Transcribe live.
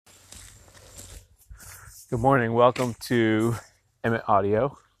Good morning. Welcome to Emmett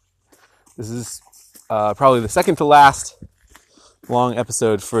Audio. This is probably the second to last long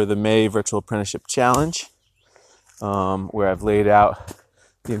episode for the May Virtual Apprenticeship Challenge, where I've laid out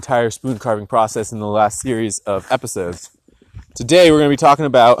the entire spoon carving process in the last series of episodes. Today we're going to be talking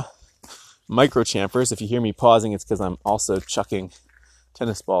about micro chamfers. If you hear me pausing, it's because I'm also chucking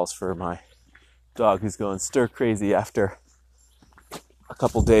tennis balls for my dog who's going stir crazy after a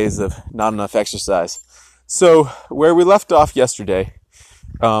couple days of not enough exercise. So where we left off yesterday,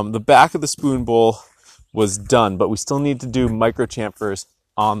 the back of the spoon bowl was done, but we still need to do micro chamfers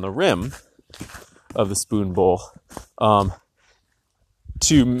on the rim of the spoon bowl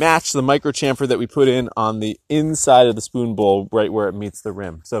to match the micro chamfer that we put in on the inside of the spoon bowl, right where it meets the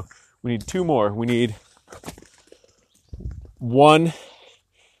rim. So we need two more. We need one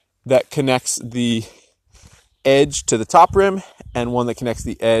that connects the edge to the top rim and one that connects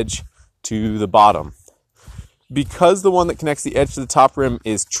the edge to the bottom. Because the one that connects the edge to the top rim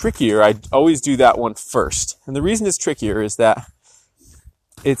is trickier, I always do that one first. And the reason it's trickier is that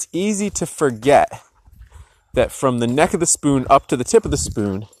it's easy to forget that from the neck of the spoon up to the tip of the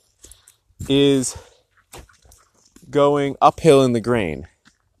spoon is going uphill in the grain.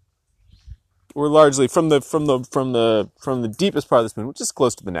 Or largely from the deepest part of the spoon, which is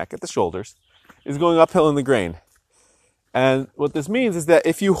close to the neck at the shoulders, is going uphill in the grain. And what this means is that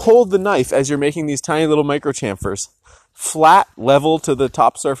if you hold the knife as you're making these tiny little micro chamfers flat, level to the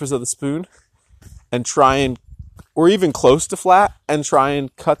top surface of the spoon, and or even close to flat, and try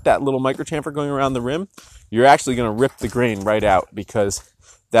and cut that little micro chamfer going around the rim, you're actually going to rip the grain right out because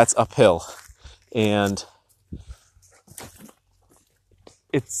that's uphill. And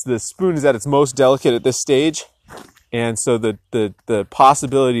the spoon is at its most delicate at this stage, and so the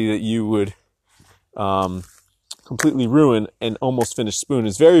possibility that you would completely ruin an almost finished spoon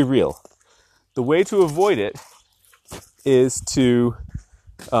is very real. The way to avoid it is to,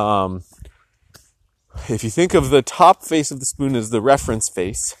 if you think of the top face of the spoon as the reference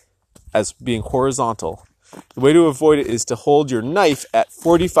face, as being horizontal, the way to avoid it is to hold your knife at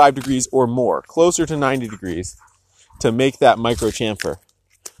 45 degrees or more, closer to 90 degrees, to make that micro chamfer.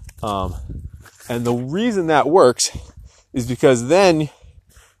 And the reason that works is because then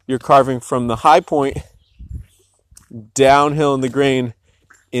you're carving from the high point downhill in the grain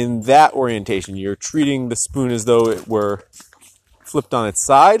in that orientation. You're treating the spoon as though it were flipped on its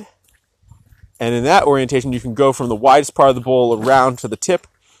side. And in that orientation, you can go from the widest part of the bowl around to the tip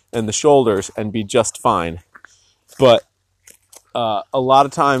and the shoulders and be just fine. But a lot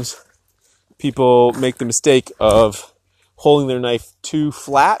of times people make the mistake of holding their knife too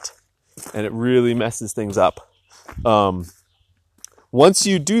flat, and it really messes things up. Once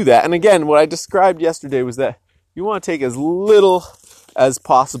you do that, and again, what I described yesterday was that you want to take as little as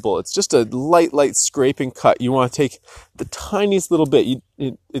possible. It's just a light scraping cut. You want to take the tiniest little bit.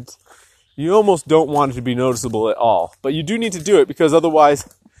 You almost don't want it to be noticeable at all. But you do need to do it because otherwise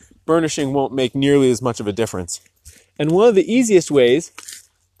burnishing won't make nearly as much of a difference. And one of the easiest ways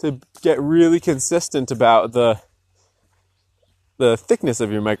to get really consistent about the thickness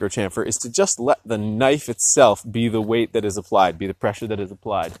of your micro chamfer is to just let the knife itself be the weight that is applied, be the pressure that is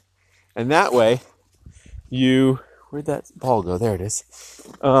applied. And that way, where'd that ball go? There it is.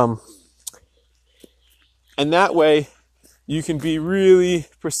 And that way, you can be really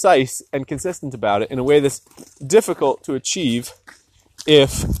precise and consistent about it in a way that's difficult to achieve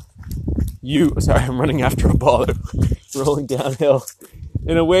I'm running after a ball that's rolling downhill.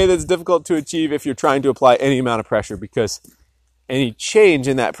 In a way that's difficult to achieve if you're trying to apply any amount of pressure, because any change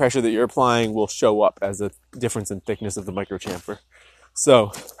in that pressure that you're applying will show up as a difference in thickness of the micro chamfer.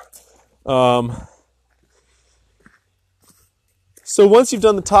 So once you've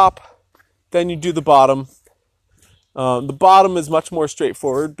done the top, then you do the bottom. The bottom is much more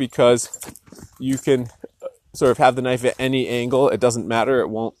straightforward because you can sort of have the knife at any angle. It doesn't matter. It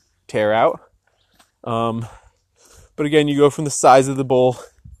won't tear out. But again, you go from the size of the bowl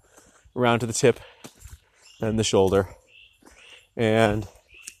around to the tip and the shoulder. And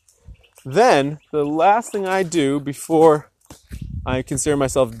then the last thing I do before I consider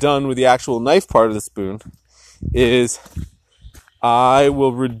myself done with the actual knife part of the spoon is I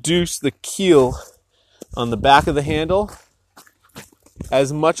will reduce the keel on the back of the handle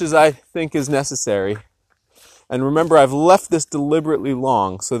as much as I think is necessary. And remember, I've left this deliberately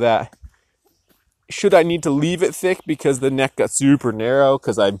long so that should I need to leave it thick because the neck got super narrow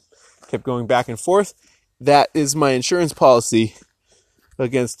because I kept going back and forth, that is my insurance policy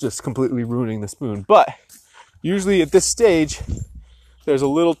against just completely ruining the spoon. But usually at this stage, there's a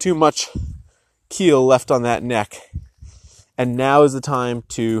little too much keel left on that neck. And now is the time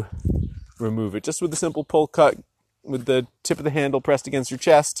to remove it. Just with a simple pull cut with the tip of the handle pressed against your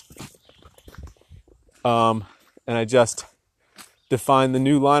chest. And I just define the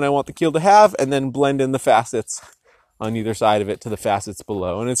new line I want the keel to have and then blend in the facets on either side of it to the facets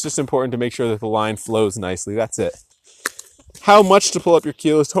below. And it's just important to make sure that the line flows nicely. That's it. How much to pull up your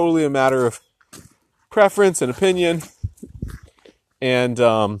keel is totally a matter of preference and opinion. And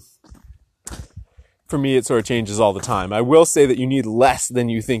for me, it sort of changes all the time. I will say that you need less than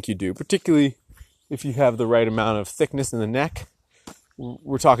you think you do, particularly if you have the right amount of thickness in the neck.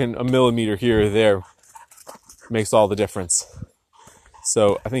 We're talking a millimeter here or there makes all the difference.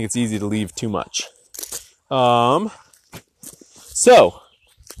 So I think it's easy to leave too much. So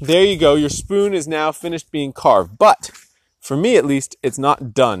there you go. Your spoon is now finished being carved. But for me, at least, it's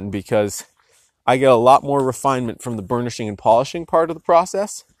not done because I get a lot more refinement from the burnishing and polishing part of the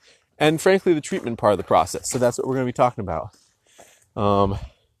process, and frankly, the treatment part of the process. So that's what we're going to be talking about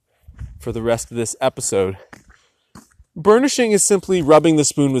for the rest of this episode. Burnishing is simply rubbing the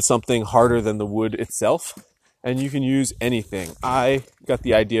spoon with something harder than the wood itself, and you can use anything. I got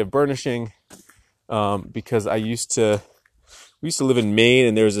the idea of burnishing because we used to live in Maine,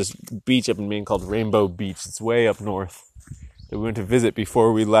 and there was this beach up in Maine called Rainbow Beach. It's way up north that we went to visit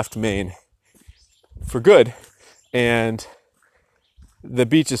before we left Maine for good. And the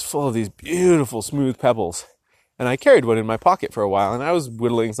beach is full of these beautiful smooth pebbles. And I carried one in my pocket for a while, and I was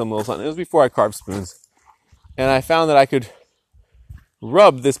whittling some little something. It was before I carved spoons. And I found that I could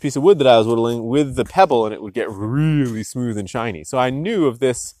rub this piece of wood that I was whittling with the pebble, and it would get really smooth and shiny. So I knew of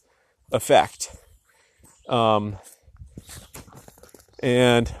this effect. And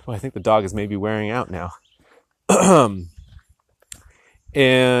well, I think the dog is maybe wearing out now.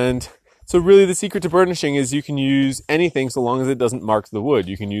 And so really the secret to burnishing is you can use anything so long as it doesn't mark the wood.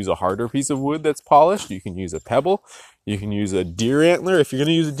 You can use a harder piece of wood that's polished. You can use a pebble. You can use a deer antler. If you're going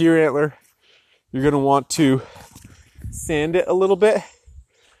to use a deer antler, you're going to want to sand it a little bit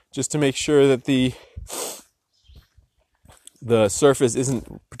just to make sure that the surface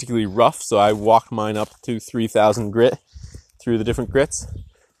isn't particularly rough. So I walked mine up to 3,000 grit through the different grits,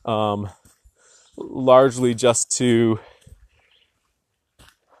 largely just to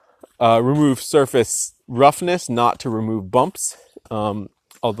remove surface roughness, not to remove bumps.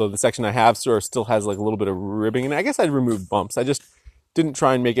 Although the section I have sort of still has like a little bit of ribbing, and I guess I'd remove bumps. I just didn't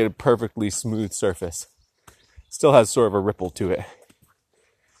try and make it a perfectly smooth surface. Still has sort of a ripple to it.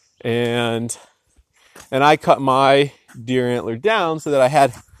 And I cut my deer antler down so that I had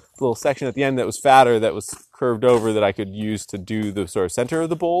a little section at the end that was fatter, that was curved over, that I could use to do the sort of center of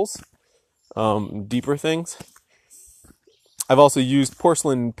the bowls, deeper things. I've also used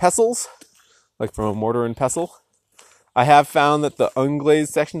porcelain pestles, like from a mortar and pestle. I have found that the unglazed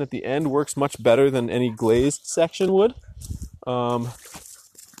section at the end works much better than any glazed section would. I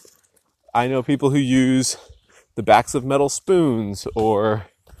know people who use the backs of metal spoons or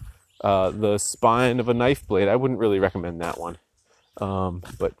the spine of a knife blade. I wouldn't really recommend that one,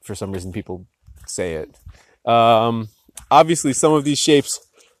 but for some reason people say it. Obviously, some of these shapes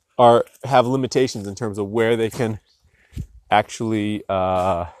have limitations in terms of where they can actually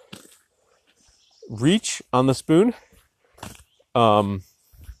reach on the spoon.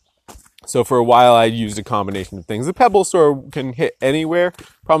 So for a while I used a combination of things. The pebble sort of can hit anywhere.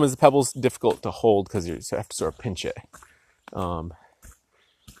 Problem is the pebble's difficult to hold because you have to sort of pinch it.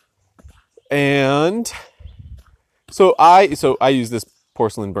 And so I use this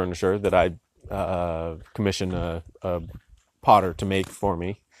porcelain burnisher that I commissioned a potter to make for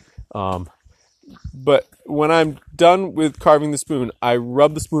me. But when I'm done with carving the spoon, I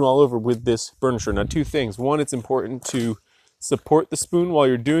rub the spoon all over with this burnisher. Now, two things. One, it's important to support the spoon while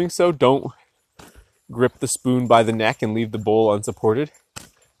you're doing so. Don't grip the spoon by the neck and leave the bowl unsupported.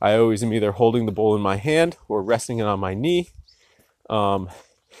 I always am either holding the bowl in my hand or resting it on my knee. And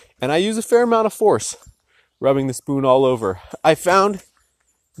I use a fair amount of force rubbing the spoon all over. I found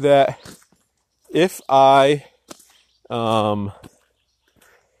that if I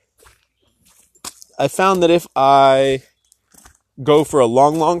go for a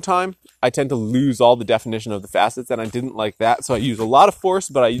long time, I tend to lose all the definition of the facets, and I didn't like that. So I use a lot of force,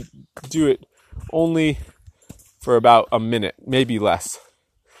 but I do it only for about a minute, maybe less.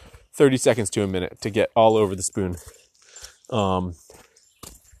 30 seconds to a minute to get all over the spoon. And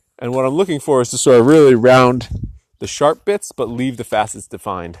what I'm looking for is to sort of really round the sharp bits, but leave the facets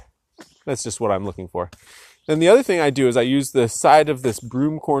defined. That's just what I'm looking for. Then the other thing I do is I use the side of this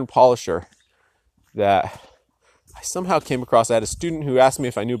broomcorn polisher that I somehow came across. I had a student who asked me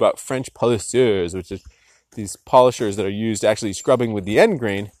if I knew about French polisseurs, which is these polishers that are used actually scrubbing with the end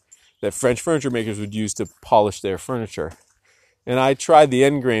grain that French furniture makers would use to polish their furniture. And I tried the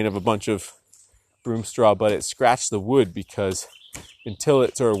end grain of a bunch of broom straw, but it scratched the wood because until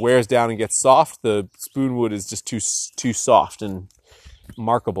it sort of wears down and gets soft, the spoon wood is just too soft and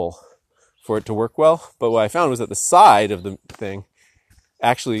markable for it to work well. But what I found was that the side of the thing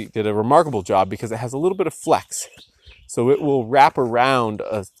actually did a remarkable job because it has a little bit of flex. So it will wrap around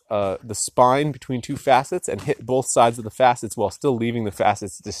the spine between two facets and hit both sides of the facets while still leaving the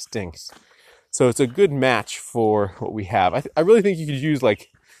facets distinct. So it's a good match for what we have. I really think you could use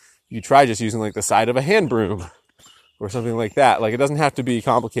you try just using the side of a hand broom or something like that. It doesn't have to be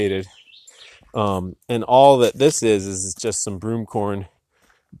complicated. And all that this is just some broom corn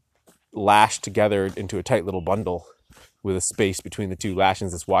lashed together into a tight little bundle with a space between the two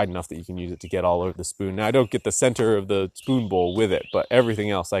lashings that's wide enough that you can use it to get all over the spoon. Now, I don't get the center of the spoon bowl with it, but everything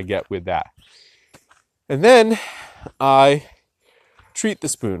else I get with that. And then I treat the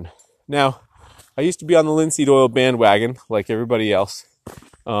spoon. Now, I used to be on the linseed oil bandwagon like everybody else,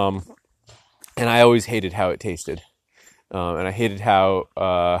 and I always hated how it tasted. And I hated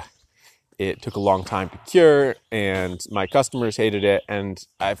how it took a long time to cure, and my customers hated it, and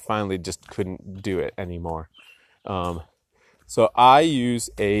I finally just couldn't do it anymore. So I use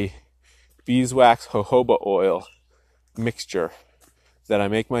a beeswax jojoba oil mixture that I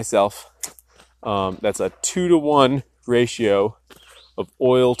make myself. That's a 2-to-1 ratio of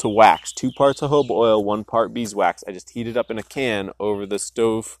oil to wax. 2 parts jojoba oil, 1 part beeswax. I just heat it up in a can over the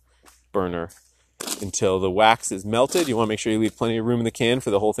stove burner until the wax is melted. You want to make sure you leave plenty of room in the can for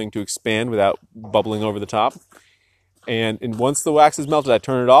the whole thing to expand without bubbling over the top. And once the wax is melted, I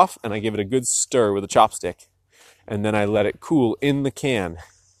turn it off and I give it a good stir with a chopstick. And then I let it cool in the can.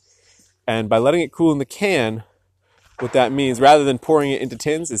 And by letting it cool in the can, what that means, rather than pouring it into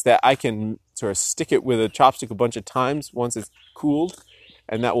tins, is that I can sort of stick it with a chopstick a bunch of times once it's cooled,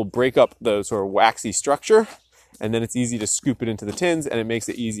 and that will break up the sort of waxy structure, and then it's easy to scoop it into the tins, and it makes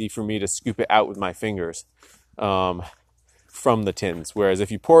it easy for me to scoop it out with my fingers from the tins. Whereas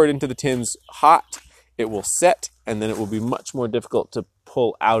if you pour it into the tins hot, it will set, and then it will be much more difficult to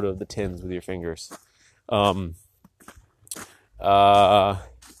pull out of the tins with your fingers.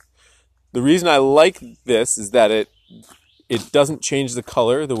 The reason I like this is that it doesn't change the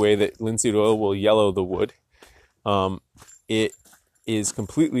color the way that linseed oil will yellow the wood. It is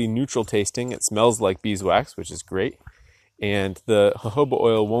completely neutral tasting. It smells like beeswax, which is great. And the jojoba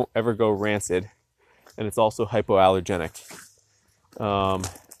oil won't ever go rancid. And it's also hypoallergenic.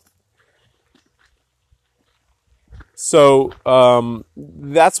 So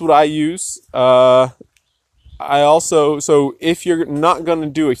that's what I use. So if you're not going to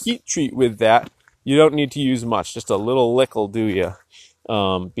do a heat treat with that, you don't need to use much. Just a little lick will do you.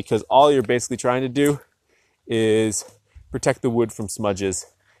 Because all you're basically trying to do is protect the wood from smudges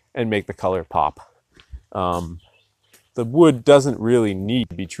and make the color pop. The wood doesn't really need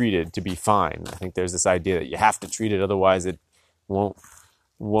to be treated to be fine. I think there's this idea that you have to treat it, otherwise it won't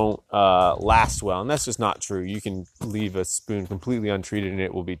last well, and that's just not true. You can leave a spoon completely untreated and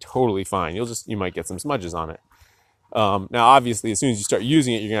it will be totally fine. You might get some smudges on it. Now, obviously, as soon as you start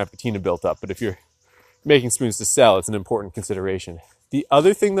using it, you're gonna have patina built up. But if you're making spoons to sell, it's an important consideration. The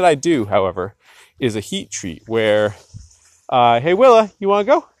other thing that I do, however, is a heat treat where, hey Willa, you want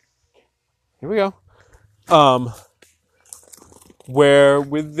to go? Here we go. Where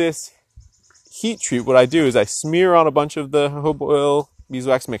with this heat treat, what I do is I smear on a bunch of the jojoba oil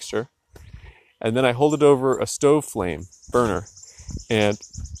beeswax mixture, and then I hold it over a stove flame burner, and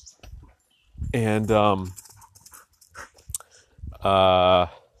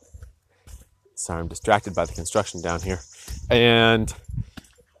sorry, I'm distracted by the construction down here, and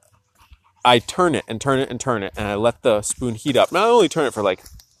I turn it, and I let the spoon heat up. Now I only turn it for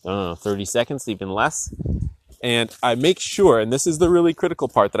 30 seconds, even less. And I make sure, and this is the really critical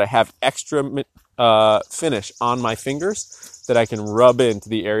part, that I have extra finish on my fingers that I can rub into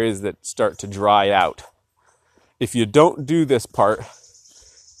the areas that start to dry out. If you don't do this part,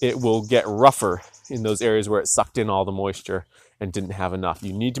 it will get rougher in those areas where it sucked in all the moisture and didn't have enough.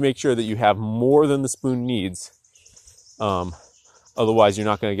 You need to make sure that you have more than the spoon needs. Otherwise, you're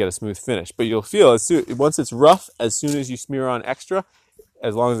not going to get a smooth finish. But you'll feel, once it's rough, as soon as you smear on extra,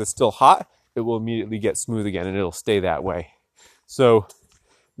 as long as it's still hot, it will immediately get smooth again, and it'll stay that way. So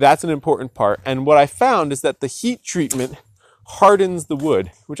that's an important part. And what I found is that the heat treatment hardens the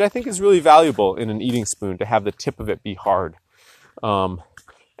wood, which I think is really valuable in an eating spoon, to have the tip of it be hard. And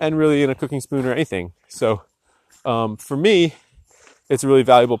really in a cooking spoon or anything. So for me, it's a really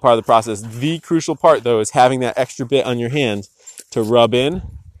valuable part of the process. The crucial part, though, is having that extra bit on your hand to rub in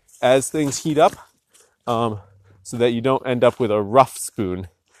as things heat up, so that you don't end up with a rough spoon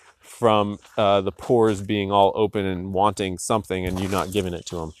from the pores being all open and wanting something and you not giving it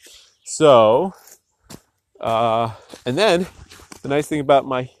to them. So And then the nice thing about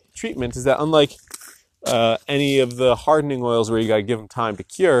my treatment is that unlike any of the hardening oils where you got to give them time to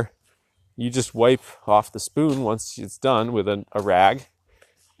cure, you just wipe off the spoon once it's done with a rag,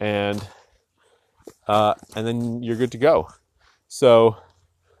 and then you're good to go. So,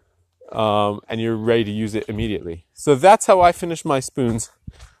 and you're ready to use it immediately. So that's how I finish my spoons.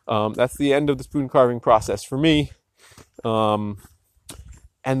 That's the end of the spoon carving process for me. And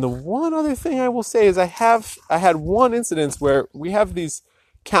the one other thing I will say is I had one incident where we have these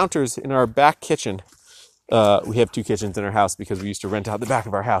counters in our back kitchen. We have 2 kitchens in our house because we used to rent out the back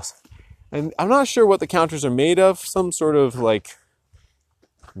of our house. And I'm not sure what the counters are made of. Some sort of like,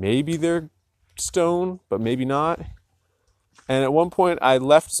 maybe they're stone, but maybe not. And at one point I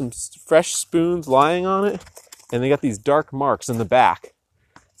left some fresh spoons lying on it, and they got these dark marks in the back.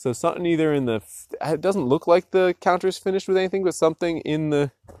 So something either it doesn't look like the counter's finished with anything, but something in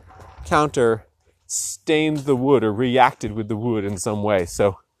the counter stained the wood or reacted with the wood in some way.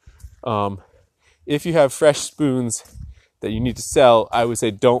 So if you have fresh spoons that you need to sell, I would say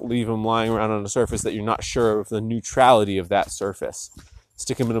don't leave them lying around on a surface that you're not sure of the neutrality of that surface.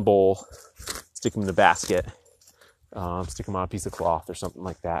 Stick them in a bowl, stick them in a basket, stick them on a piece of cloth or something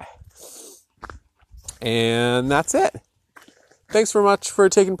like that. And that's it. Thanks very much for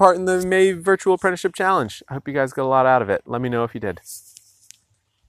taking part in the May Virtual Apprenticeship Challenge. I hope you guys got a lot out of it. Let me know if you did.